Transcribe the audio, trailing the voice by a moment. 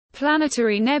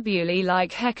Planetary nebulae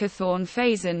like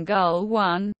Heckathorn-Fesen-Gull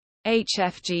 1,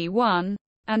 HFG1,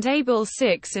 and Abell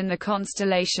 6 in the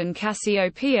constellation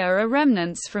Cassiopeia are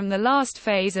remnants from the last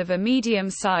phase of a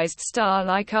medium-sized star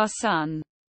like our Sun.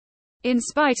 In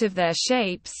spite of their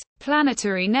shapes,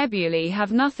 planetary nebulae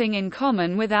have nothing in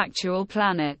common with actual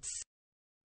planets.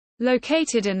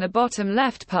 Located in the bottom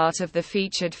left part of the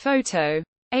featured photo,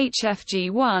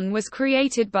 HFG1 was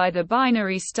created by the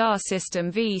binary star system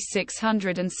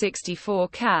V664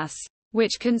 Cas,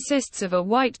 which consists of a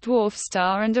white dwarf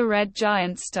star and a red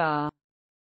giant star.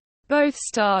 Both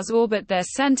stars orbit their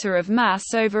center of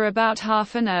mass over about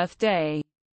half an Earth day.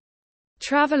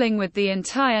 Traveling with the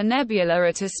entire nebula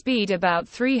at a speed about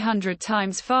 300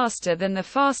 times faster than the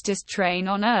fastest train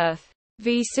on Earth,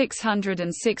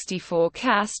 V664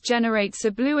 Cas generates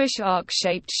a bluish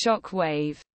arc-shaped shock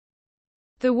wave.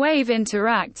 The wave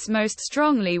interacts most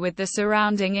strongly with the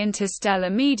surrounding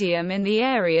interstellar medium in the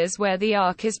areas where the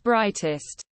arc is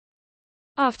brightest.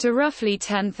 After roughly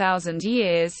 10,000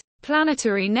 years,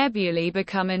 planetary nebulae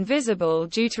become invisible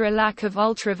due to a lack of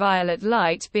ultraviolet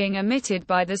light being emitted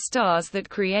by the stars that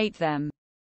create them.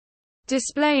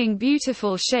 Displaying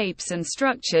beautiful shapes and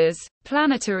structures,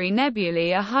 planetary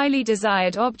nebulae are highly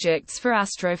desired objects for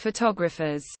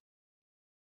astrophotographers.